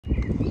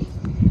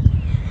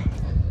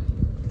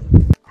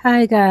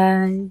Hi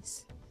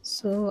guys.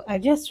 So I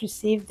just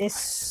received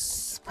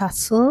this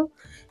parcel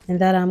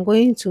and that I'm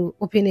going to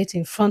open it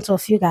in front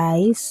of you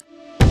guys.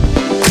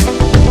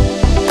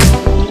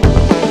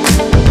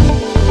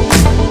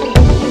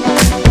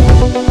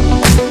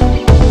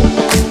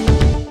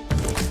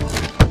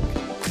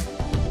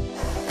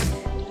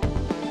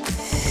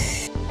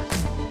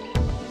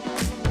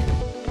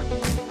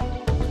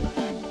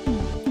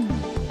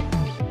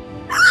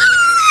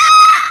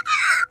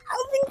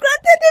 I've been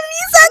granted a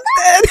visa.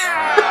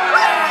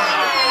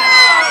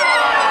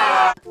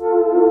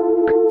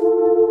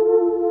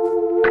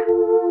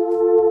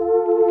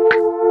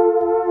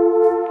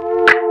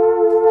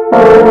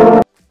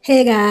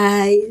 Hey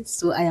guys,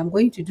 so I am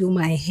going to do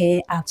my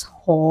hair at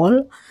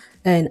Hall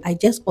and I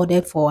just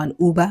ordered for an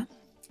Uber.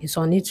 It's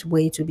on its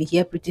way to be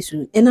here pretty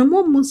soon and I'm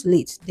almost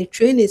late. The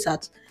train is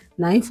at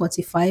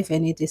 9:45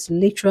 and it is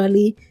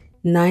literally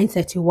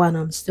 9:31.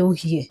 I'm still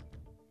here.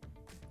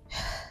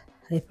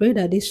 I pray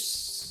that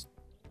this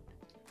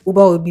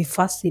Uber will be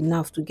fast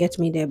enough to get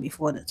me there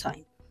before the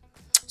time.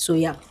 So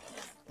yeah,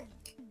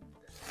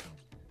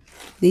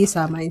 these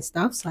are my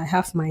stuffs. I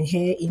have my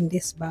hair in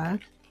this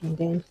bag and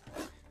then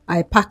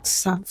I packed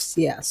stuffs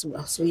here as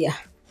well. So yeah,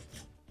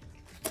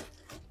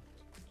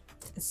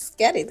 let's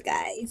get it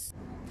guys.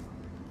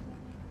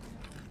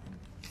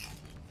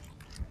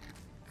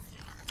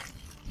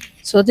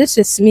 So this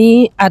is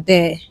me at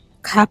the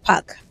car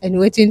park and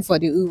waiting for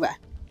the Uber.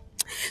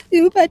 The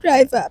Uber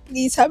driver,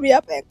 please hurry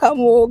up and come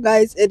home,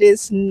 guys. It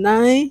is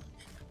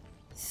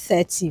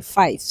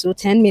 9:35, so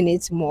 10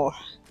 minutes more.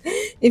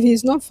 If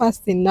he's not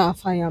fast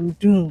enough, I am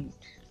doomed.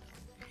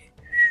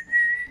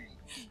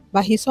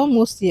 But he's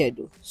almost here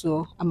though,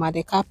 so I'm at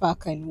the car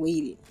park and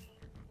waiting.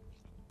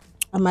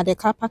 I'm at the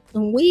car park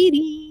and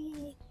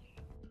waiting.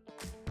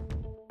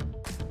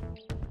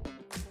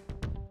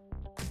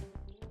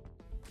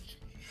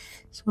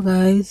 So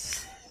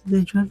guys,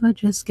 the driver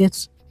just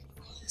gets.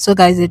 So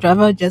guys, the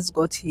driver just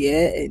got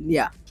here and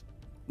yeah,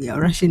 we are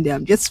rushing there.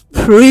 I'm just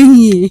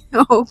praying.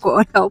 Oh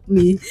God, help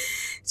me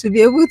to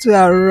be able to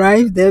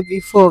arrive there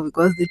before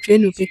because the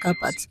train will pick up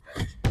at.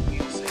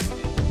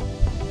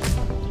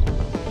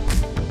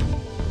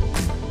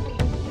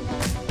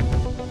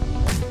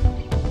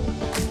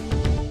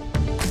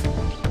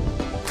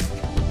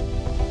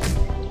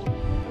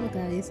 So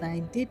guys, I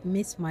did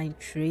miss my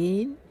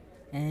train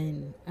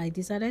and I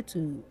decided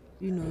to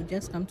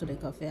just come to the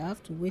cafe. I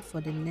have to wait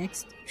for the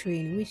next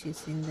train which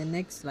is in the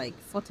next like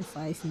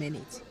 45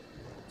 minutes.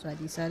 So I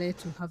decided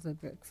to have a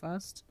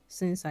breakfast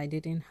since I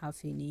didn't have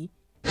any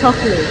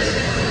chocolate.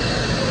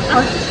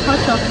 Hot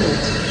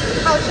chocolate.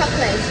 Hot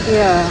chocolate.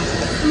 Yeah.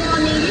 Small,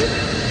 medium?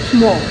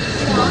 Small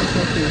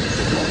chocolate.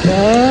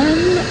 Then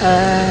I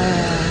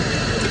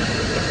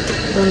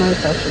don't know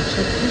if I should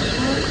check this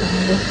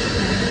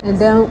one. And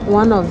then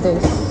one of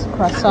this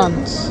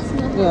croissants.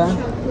 Yeah.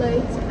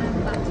 Chocolate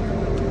and butter.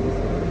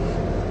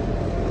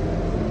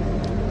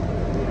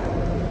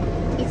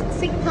 It's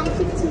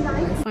 £6.59. I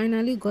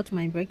finally got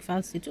my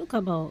breakfast. It took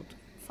about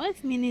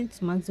 5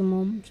 minutes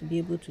maximum to be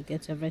able to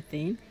get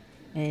everything.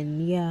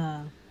 And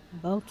yeah,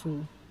 about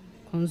to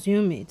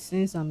consume it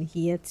since I'm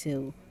here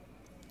till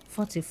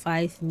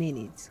 45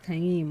 minutes.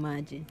 Can you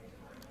imagine?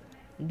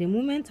 The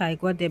moment I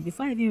got there,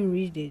 before I even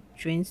reached the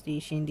train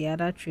station, the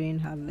other train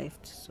had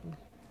left. So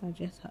I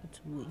just had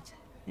to wait.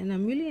 And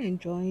I'm really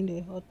enjoying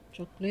the hot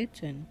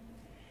chocolate and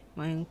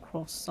my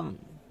croissant.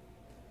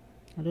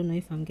 I don't know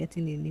if I'm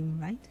getting the name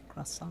right.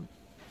 Croissant.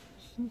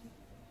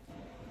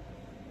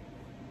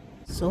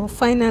 So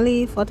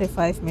finally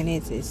 45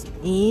 minutes is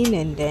in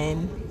and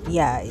then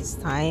yeah, it's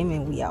time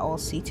and we are all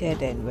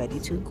seated and ready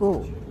to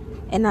go.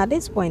 And at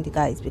this point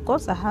guys,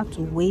 because I have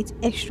to wait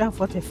extra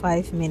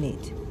 45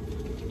 minutes,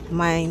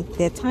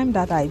 the time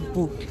that I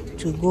booked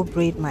to go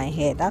braid my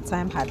hair, that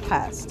time had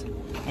passed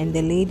and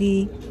the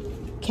lady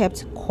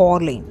kept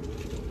calling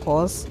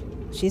because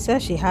she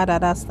said she had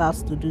other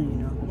stuff to do,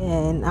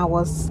 and I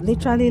was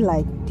literally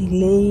like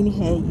delaying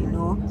her,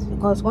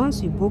 because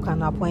once you book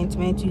an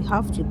appointment you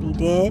have to be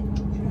there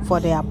for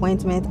the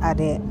appointment at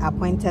the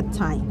appointed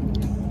time.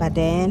 But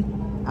then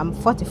I'm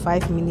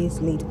 45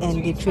 minutes late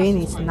and the train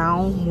is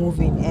now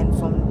moving, and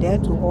from there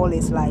to Hall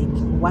is like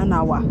 1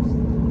 hour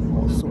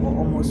or so,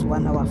 almost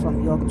 1 hour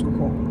from York to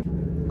Hall.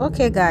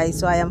 Okay guys,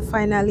 so I am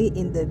finally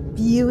in the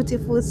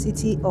beautiful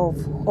city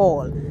of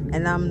Hall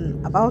and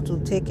I'm about to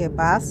take a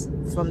bus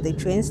from the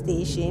train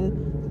station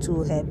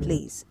to her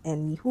place,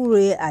 and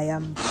hooray, I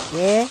am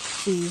there.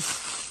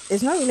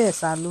 It's not really a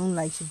salon,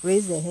 like she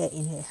braids the hair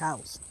in her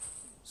house,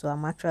 so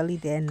I'm actually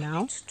there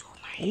now.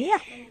 And yeah,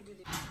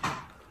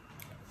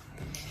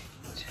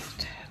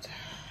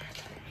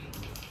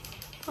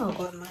 oh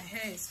God, my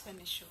hair is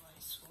finished, I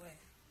swear.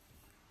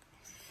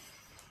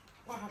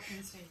 What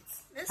happens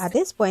next? At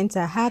this point,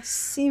 I had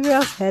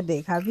serious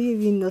headache. Have you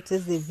even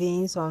noticed the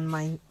veins on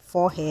my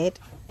forehead?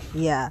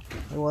 Yeah,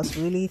 it was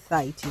really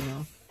tight,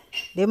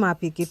 They my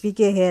picky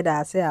hair that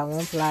I say I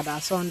won't plait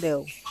that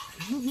Sunday.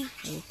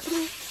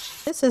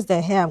 This is the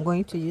hair I'm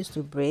going to use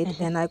to braid,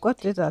 and I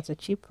got it at a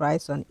cheap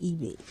price on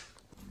eBay.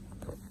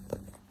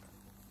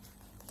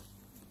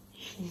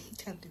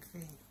 Look at the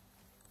vein.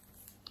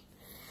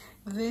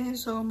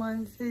 Veins on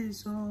my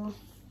face, oh.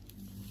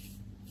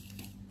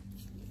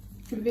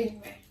 Vein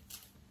where?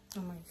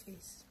 On my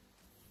face.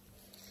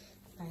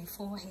 My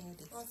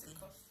forehead is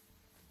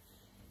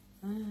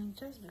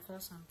just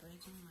because I'm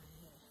braiding my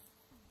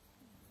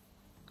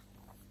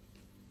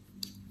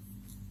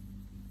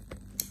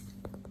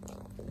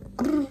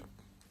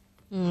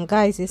hair.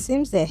 Guys, it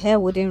seems the hair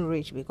wouldn't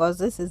reach because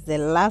this is the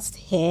last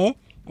hair,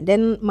 and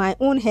then my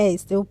own hair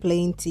is still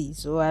plenty,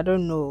 so I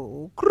don't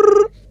know.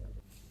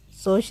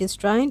 So she's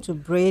trying to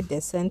braid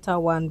the center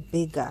one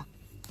bigger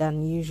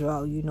than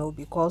usual, you know,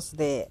 because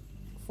the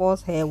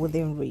fourth hair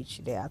wouldn't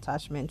reach, the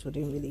attachment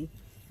wouldn't really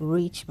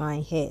reach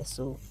my hair.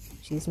 So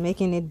she's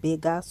making it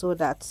bigger so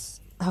that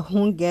I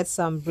won't get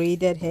some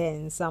braided hair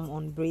and some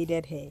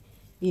unbraided hair,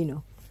 you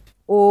know.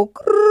 Oh,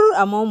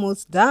 I'm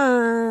almost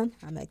done.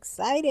 I'm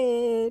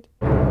excited.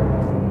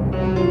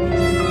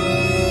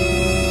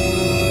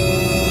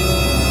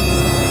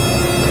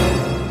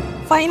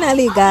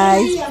 Finally,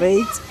 guys,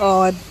 braids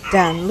are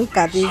done. Look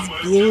at these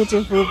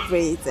beautiful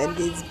braids and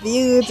this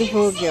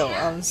beautiful girl.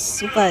 I'm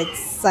super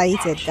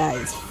excited,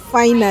 guys.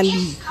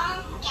 Finally,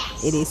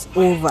 it is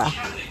over.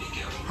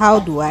 How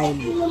do I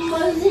look?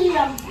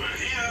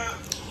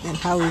 And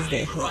how is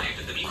the hair?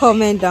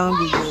 Comment down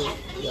below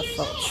your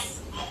thoughts.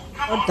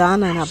 All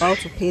done and about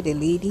to pay the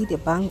lady. The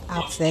bank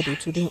app said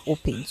it wouldn't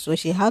open, so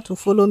she had to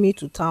follow me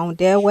to town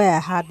there where I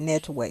had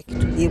network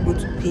to be able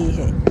to pay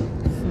her.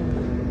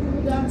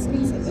 That's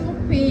me. So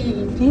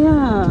pain.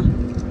 Yeah.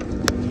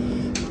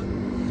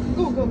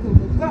 Go.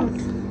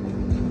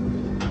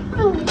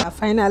 We are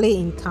finally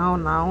in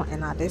town now,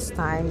 and at this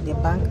time the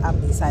bank app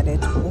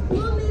decided to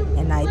open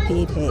and I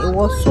paid her. It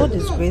was so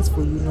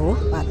disgraceful, you know,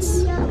 but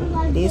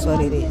it is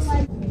what it is.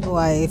 So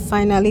I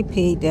finally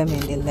paid them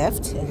and they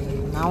left,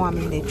 and now I'm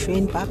in the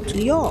train back to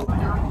York.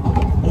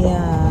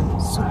 Yeah, I'm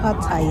super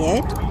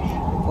tired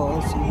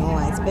because, you know,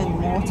 I spent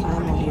more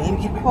time on you, and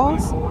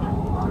because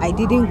I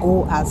didn't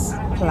go as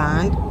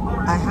planned,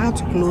 I had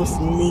to close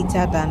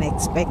later than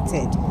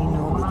expected, you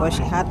know, because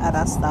she had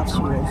other stuff she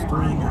was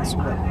doing as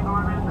well.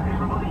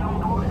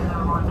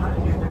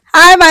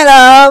 Hi my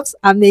loves,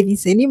 I'm Navy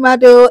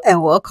Sinimado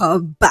and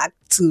welcome back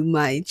to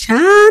my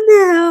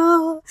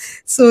channel.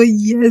 So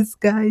yes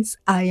guys,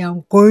 I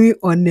am going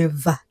on a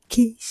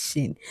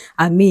vacation.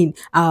 I mean,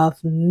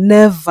 I've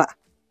never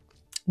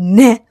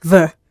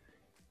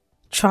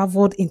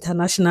traveled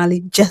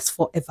internationally just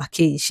for a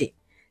vacation.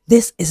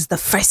 This is the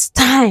first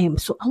time,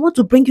 so I want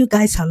to bring you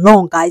guys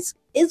along, guys.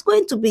 It's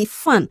going to be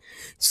fun.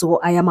 So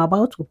I am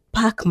about to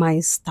pack my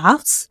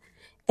stuffs,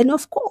 and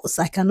of course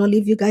I cannot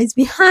leave you guys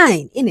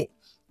behind, innit?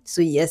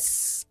 So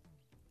yes,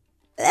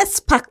 let's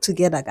pack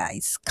together,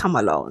 guys. Come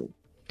along.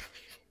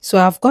 So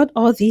I've got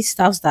all these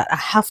stuffs that I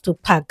have to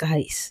pack,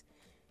 guys.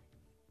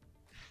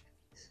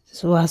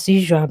 So as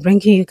usual, I'm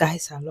bringing you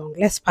guys along.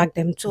 Let's pack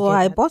them together. So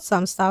I bought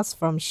some stuffs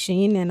from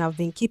Shein and I've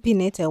been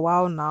keeping it a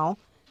while now.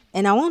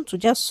 And I want to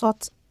just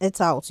sort it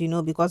out, you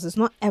know, because it's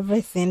not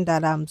everything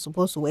that I'm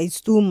supposed to wear.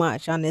 It's too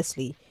much,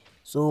 honestly.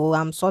 So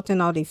I'm sorting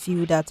out a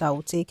few that I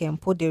will take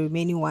and put the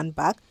remaining one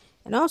back.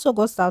 And I also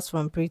got stuff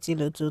from Pretty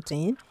Little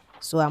Thing.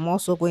 So I'm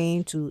also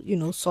going to, you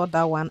know, sort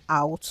that one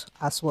out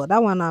as well.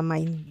 That one I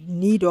might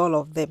need all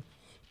of them.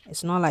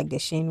 It's not like the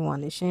Shein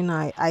one. The Shein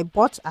I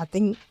bought, I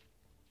think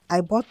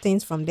I bought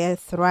things from there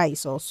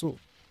thrice or so.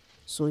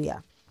 So yeah,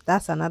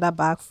 that's another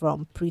bag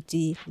from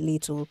Pretty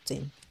Little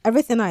Thing.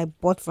 Everything I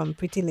bought from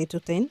Pretty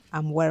Little Thing,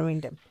 I'm wearing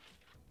them.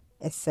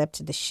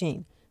 Except the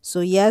Shein.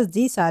 So yes,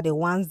 these are the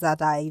ones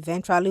that I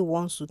eventually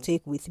want to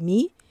take with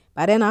me.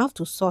 But then I have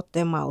to sort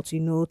them out, you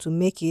know, to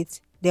make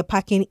it the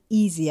packing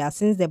easier,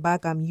 since the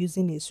bag I'm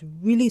using is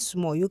really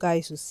small. You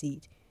guys will see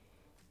it,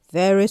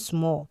 very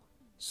small.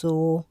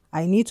 So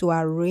I need to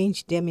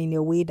arrange them in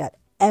a way that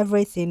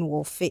everything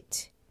will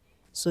fit.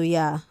 So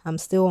yeah, I'm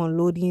still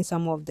unloading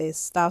some of the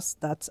stuffs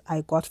that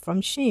I got from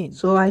Shein.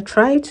 So I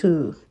try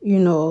to, you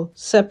know,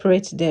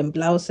 separate them.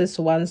 Blouses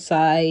one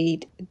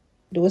side,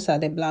 those are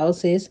the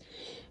blouses.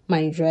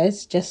 My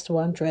dress, just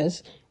one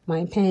dress.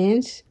 My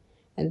pants,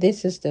 and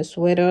this is the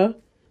sweater.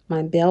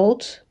 My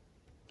belt,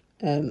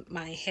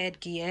 my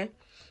headgear,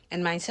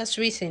 and my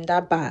accessories in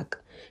that bag,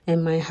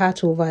 and my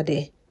hat over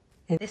there.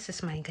 And this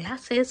is my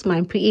glasses,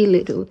 my Pretty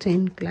Little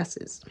Thing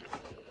glasses.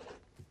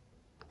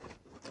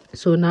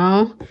 So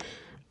now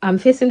I'm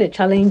facing the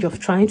challenge of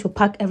trying to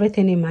pack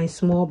everything in my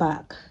small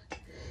bag.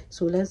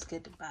 So let's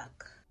get the bag.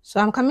 So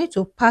I'm coming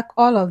to pack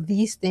all of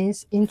these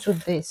things into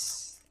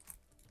this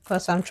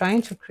because I'm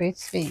trying to create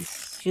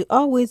space. You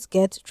always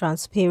get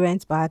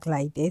transparent bag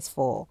like this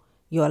for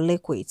your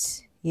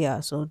liquids.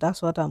 Yeah, so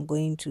that's what I'm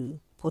going to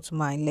put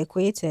my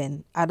liquids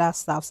and other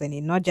stuffs in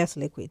it, not just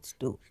liquids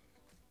though.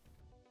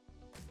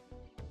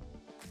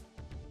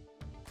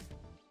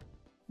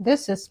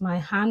 This is my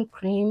hand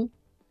cream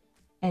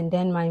and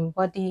then my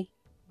body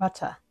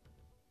butter.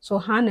 So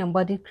hand and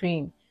body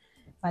cream,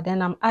 but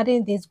then I'm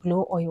adding this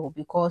glow oil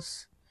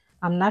because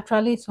I'm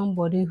naturally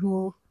somebody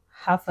who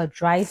have a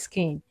dry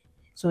skin,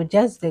 so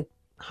just the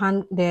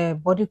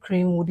body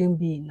cream wouldn't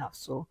be enough.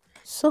 So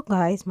So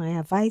guys, my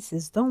advice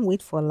is don't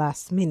wait for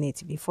last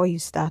minute before you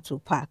start to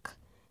pack.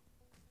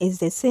 It's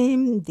the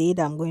same day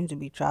that I'm going to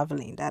be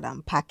traveling that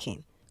I'm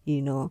packing,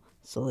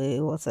 So it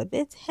was a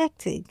bit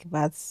hectic,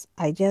 but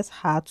I just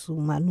had to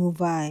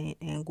maneuver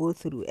and go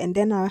through. And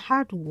then I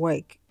had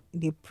work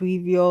the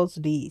previous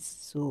days.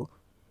 So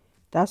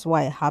that's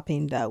why it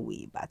happened that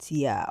way. But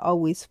yeah,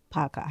 always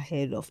pack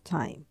ahead of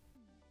time.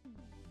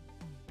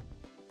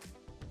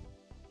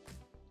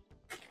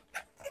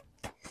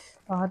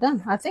 Oh,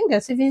 then I think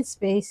there's even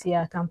space here.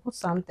 I can put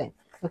something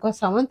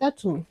because I wanted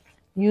to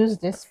use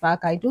this bag.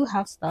 I do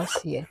have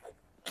stuffs here.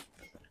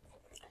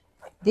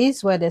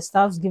 These were the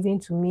stuffs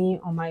given to me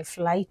on my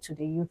flight to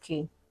the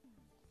UK.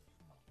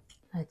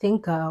 I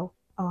think I'll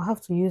have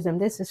to use them.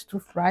 This is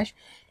toothbrush,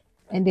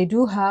 and they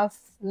do have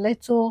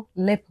little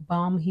lip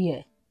balm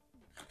here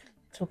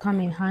to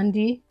come in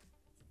handy.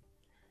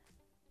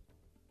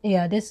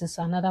 Yeah, this is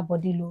another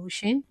body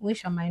lotion,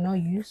 which I might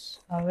not use.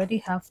 I already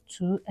have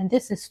two, and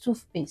this is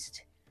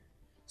toothpaste.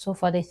 So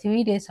for the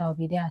 3 days I'll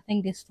be there, I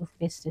think this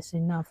toothpaste is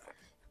enough.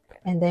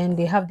 And then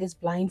they have this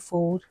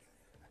blindfold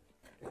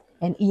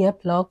and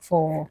earplug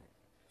for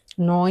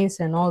noise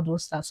and all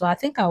those stuff. So I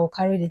think I will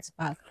carry this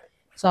bag.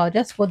 So I'll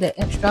just put the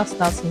extra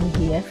stuff in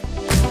here.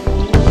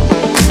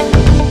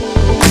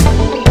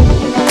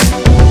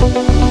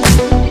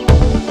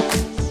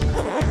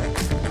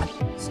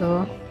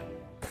 So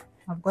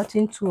I've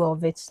gotten two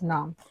of it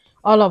now.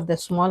 All of the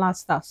smaller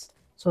stuffs.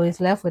 So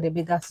it's left with the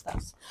bigger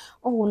stuffs.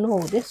 Oh no,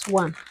 this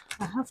one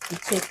I have to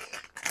take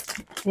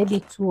maybe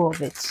two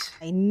of it.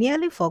 I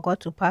nearly forgot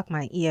to pack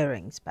my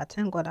earrings, but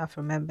thank God I've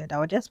remembered.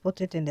 I'll just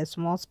put it in the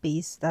small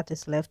space that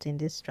is left in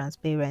this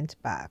transparent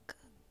bag.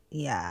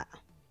 Yeah.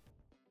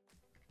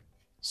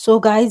 So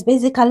guys,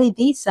 basically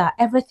these are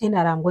everything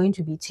that I'm going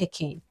to be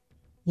taking.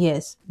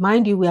 Yes,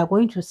 mind you, we are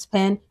going to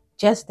spend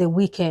just the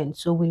weekend.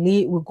 So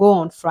we go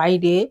on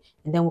Friday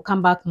and then we'll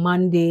come back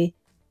Monday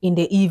in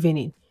the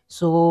evening.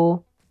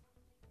 So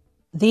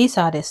these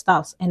are the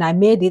stuffs, and I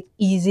made it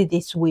easy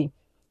this way.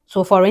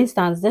 So for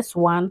instance, this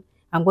one,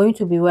 I'm going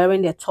to be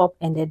wearing the top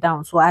and the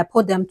down. So I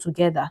put them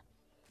together,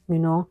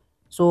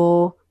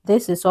 So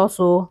this is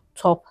also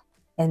top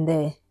and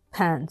the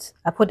pants.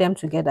 I put them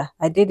together.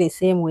 I did the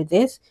same with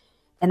this,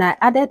 and I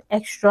added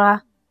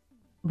extra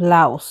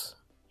blouse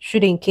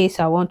should in case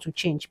I want to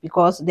change,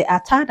 because the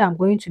attire I'm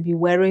going to be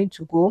wearing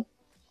to go,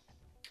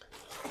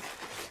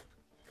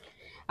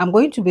 I'm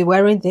going to be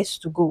wearing this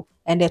to go,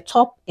 and the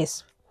top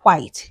is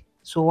white.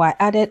 So I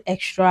added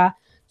extra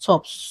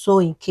tops so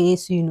in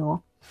case,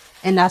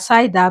 and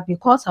aside that,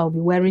 because I'll be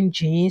wearing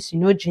jeans,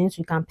 jeans,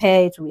 you can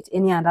pair it with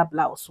any other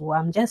blouse. So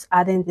I'm just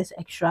adding this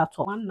extra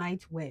top. One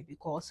night wear,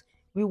 because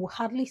we will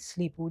hardly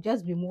sleep. We'll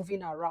just be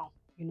moving around,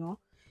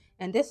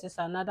 And this is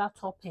another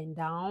top and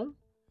down.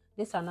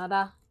 This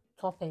another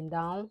top and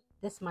down.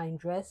 This my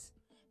dress.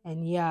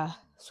 And yeah,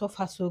 so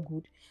far so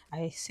good.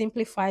 I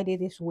simplified it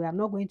this way. I'm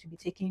not going to be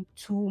taking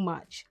too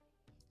much.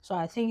 So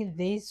I think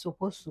this is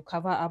supposed to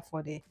cover up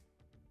for the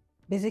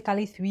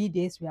basically 3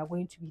 days we are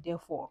going to be there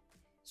for.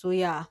 So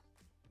yeah,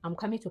 I'm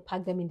coming to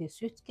pack them in the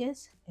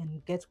suitcase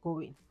and get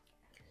going.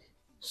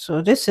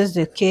 So this is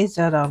the case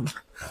that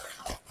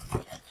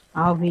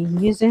I'll be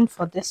using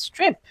for this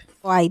trip.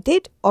 So I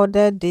did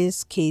order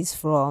this case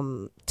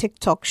from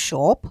TikTok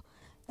shop,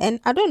 and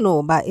I don't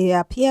know, but it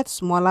appeared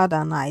smaller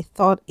than I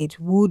thought it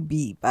would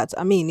be. But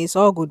I mean, it's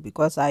all good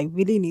because I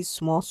really need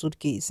small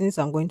suitcase since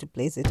I'm going to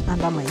place it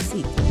under my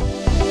seat.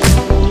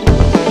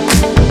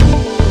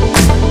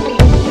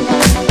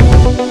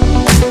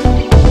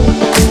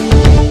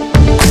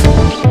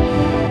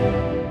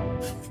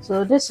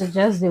 So this is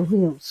just the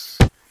wheels.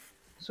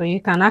 So you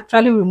can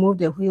actually remove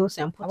the wheels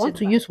and put I want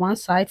to use one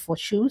side for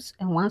shoes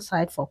and one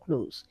side for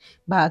clothes.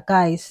 But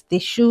guys, the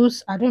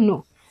shoes, I don't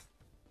know.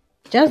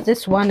 Just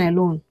this one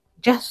alone,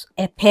 just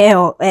a pair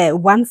of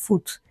 1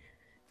 foot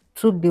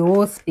took the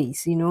whole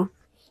space,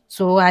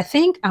 So I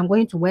think I'm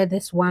going to wear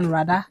this one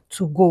rather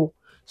to go.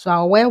 So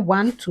I'll wear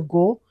one to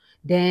go,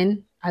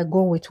 then I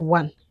go with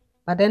one.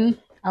 But then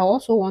I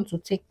also want to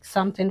take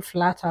something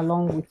flat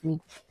along with me.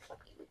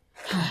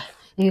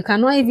 You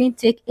cannot even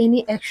take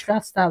any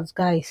extra stuff,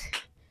 guys.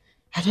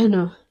 I don't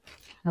know.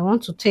 I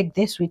want to take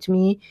this with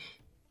me,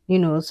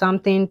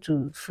 something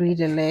to free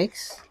the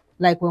legs.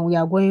 Like when we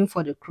are going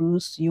for the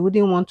cruise, you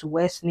wouldn't want to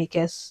wear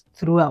sneakers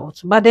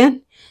throughout. But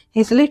then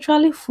it's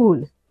literally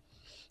full,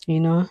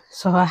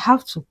 So I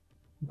have to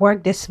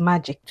work this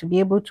magic to be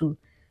able to,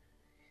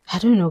 I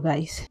don't know,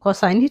 guys.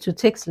 Because I need to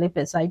take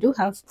slippers. I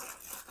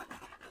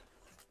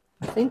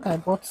think I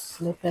bought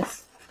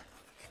slippers.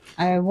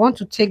 I want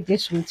to take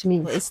this with me.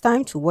 It's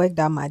time to work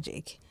that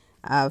magic.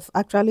 I've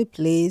actually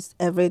placed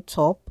every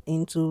top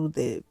into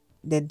the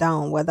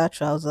down, whether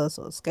trousers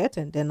or skirt,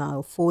 and then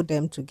I'll fold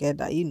them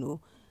together,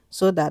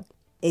 so that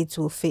it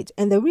will fit.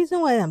 And the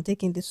reason why I'm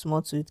taking this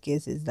small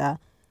suitcase is that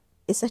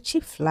it's a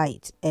cheap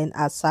flight, and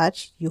as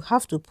such, you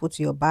have to put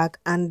your bag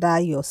under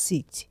your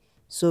seat.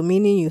 So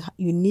meaning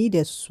you need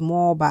a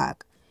small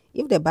bag.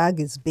 If the bag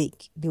is big,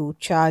 they will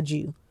charge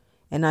you,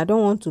 and I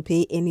don't want to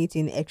pay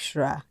anything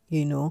extra,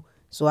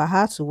 So I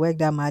had to work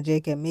that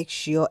magic and make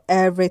sure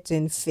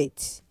everything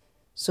fits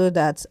so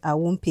that I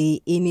won't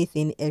pay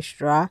anything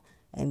extra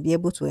and be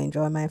able to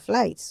enjoy my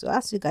flight. So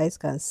as you guys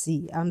can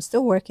see, I'm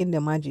still working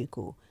the magic.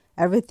 Oh.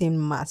 Everything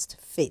must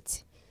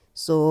fit.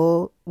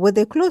 So with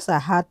the clothes, I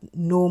had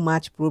no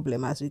much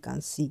problem, as you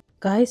can see.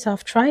 Guys,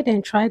 I've tried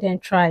and tried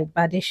and tried,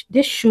 but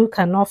this shoe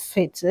cannot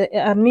fit.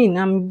 I mean,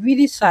 I'm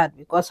really sad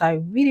because I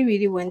really,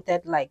 really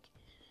wanted like,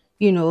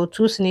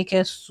 two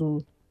sneakers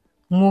to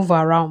move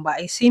around, but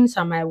it seems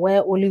I might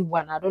wear only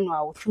one. I don't know.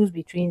 I will choose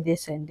between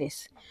this and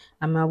this.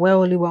 I might wear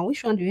only one.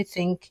 Which one do you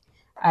think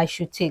I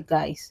should take,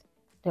 guys?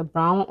 The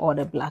brown or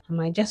the black? I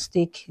might just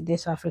take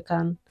this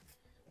African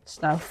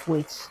stuff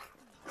with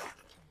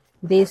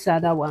these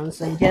other ones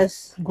and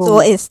just go. So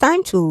it's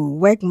time to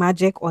work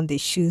magic on the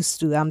shoes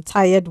too. I'm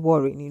tired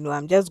worrying,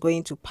 I'm just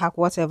going to pack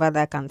whatever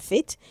that can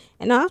fit,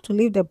 and I have to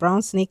leave the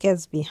brown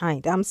sneakers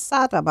behind. I'm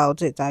sad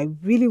about it. I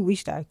really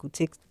wish that I could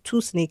take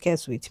two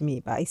sneakers with me,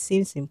 but it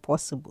seems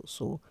impossible.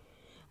 So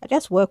I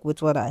just work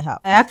with what I have.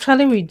 I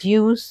actually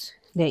reduced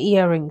the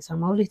earrings.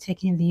 I'm only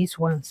taking these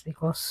ones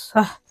because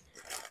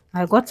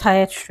I got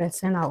tired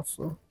stressing out,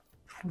 so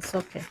it's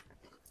okay.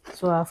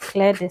 So I've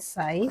cleared this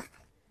side.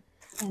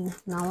 And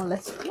now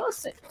let's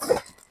close it.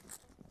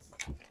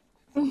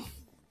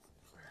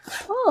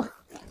 Oh.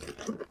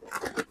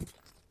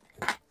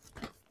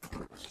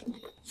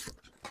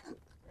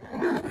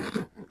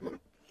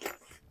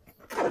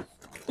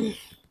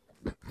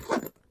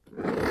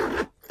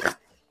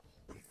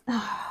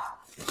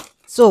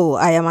 So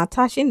I am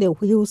attaching the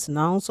wheels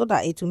now so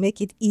that it will make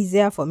it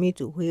easier for me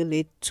to wheel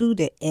it to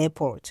the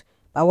airport.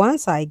 But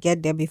once I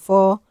get there,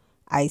 before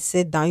I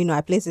sit down, I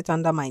place it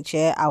under my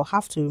chair, I'll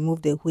have to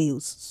remove the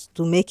wheels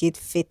to make it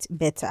fit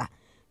better.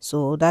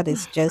 So that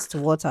is just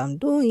what I'm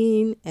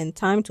doing, and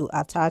time to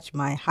attach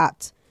my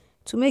hat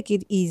to make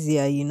it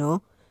easier.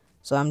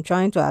 So I'm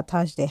trying to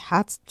attach the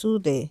hat to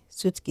the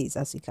suitcase,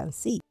 as you can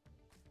see.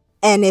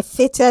 And it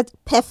fitted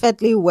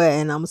perfectly well,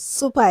 and I'm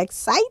super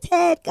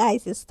excited,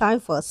 guys. It's time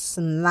for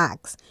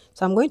snacks.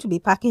 So I'm going to be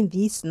packing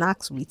these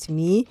snacks with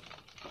me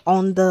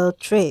on the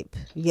trip.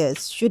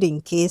 Yes, should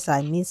in case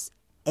I miss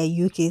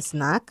a UK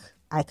snack,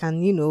 I can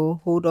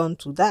hold on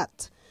to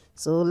that.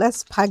 So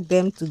let's pack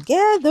them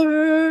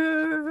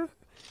together.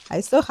 I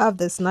still have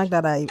the snack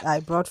that I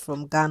brought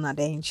from Ghana,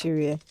 the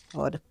interior,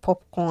 or the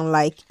popcorn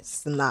like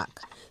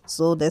snack.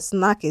 So the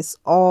snack is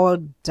all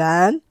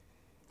done.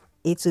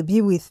 It will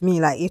be with me,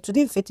 like it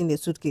didn't fit in the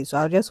suitcase, so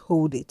I'll just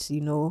hold it.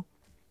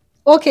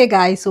 Okay,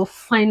 guys, so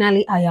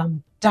finally I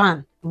am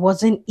done. It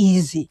wasn't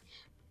easy.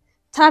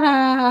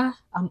 Ta-da!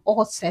 I'm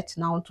all set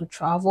now to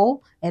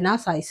travel, and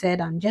as I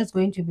said, I'm just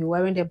going to be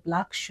wearing the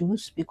black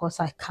shoes because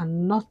I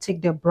cannot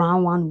take the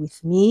brown one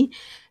with me.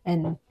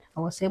 And I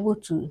was able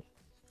to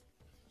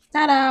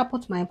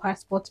put my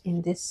passport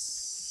in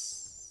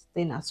this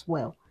thing as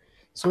well.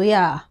 So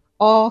yeah,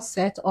 all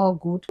set, all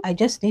good. I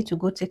just need to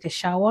go take a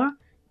shower,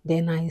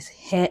 then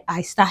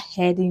I start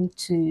heading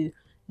to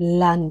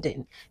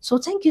London. So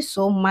thank you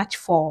so much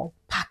for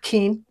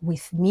packing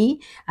with me.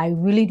 I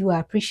really do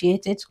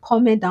appreciate it.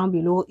 Comment down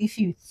below if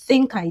you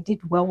think I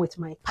did well with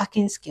my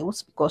packing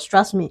skills, because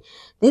trust me,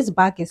 this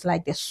bag is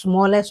like the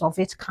smallest of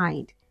its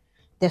kind,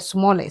 the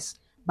smallest,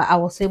 but I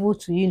was able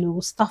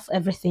to stuff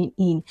everything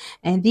in.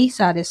 And these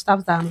are the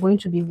stuff that I'm going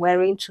to be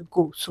wearing to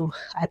go. So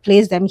I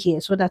placed them here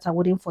so that I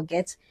wouldn't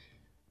forget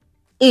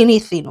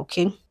anything.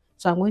 Okay,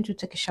 so I'm going to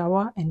take a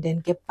shower and then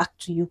get back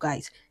to you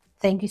guys.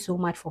 Thank you so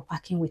much for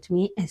packing with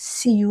me, and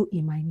see you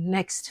in my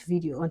next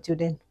video. Until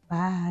then,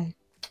 bye.